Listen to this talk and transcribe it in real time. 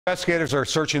Investigators are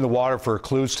searching the water for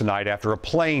clues tonight after a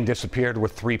plane disappeared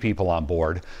with 3 people on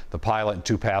board. The pilot and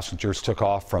 2 passengers took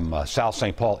off from South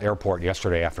St. Paul Airport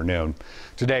yesterday afternoon.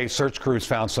 Today, search crews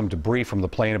found some debris from the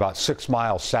plane about 6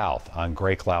 miles south on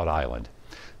Gray Cloud Island.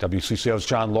 WCCO's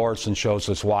John Lauritsen shows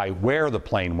us where the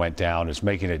plane went down is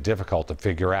making it difficult to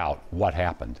figure out what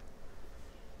happened.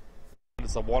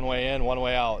 It's a one-way in,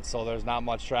 one-way out, so there's not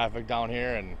much traffic down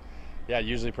here, and yeah,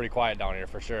 usually pretty quiet down here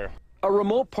for sure. A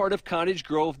remote part of Cottage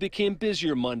Grove became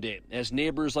busier Monday as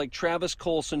neighbors like Travis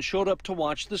Colson showed up to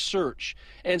watch the search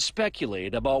and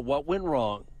speculate about what went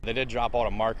wrong. They did drop out a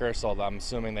marker, so I'm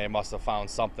assuming they must have found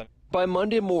something. By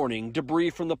Monday morning, debris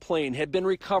from the plane had been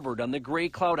recovered on the Gray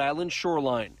Cloud Island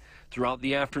shoreline. Throughout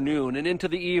the afternoon and into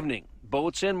the evening,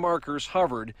 boats and markers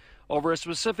hovered over a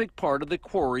specific part of the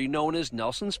quarry known as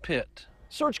Nelson's Pit.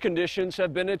 Search conditions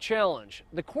have been a challenge.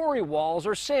 The quarry walls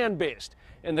are sand-based,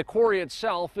 and the quarry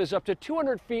itself is up to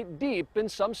 200 feet deep in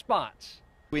some spots.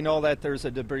 We know that there's a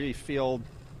debris field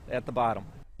at the bottom.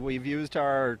 We've used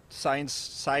our side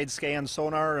scan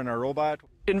sonar and our robot.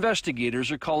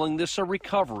 Investigators are calling this a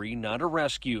recovery, not a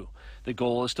rescue. The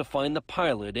goal is to find the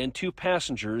pilot and 2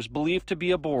 passengers believed to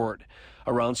be aboard.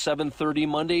 Around 7:30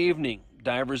 Monday evening,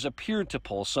 divers appeared to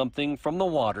pull something from the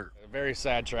water. A very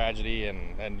sad tragedy,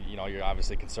 and you know, you're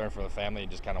obviously concerned for the family. You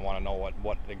just kind of want to know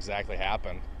what exactly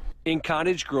happened. In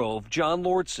Cottage Grove, John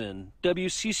Lauritsen,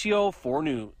 WCCO 4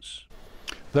 News.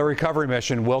 The recovery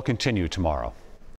mission will continue tomorrow.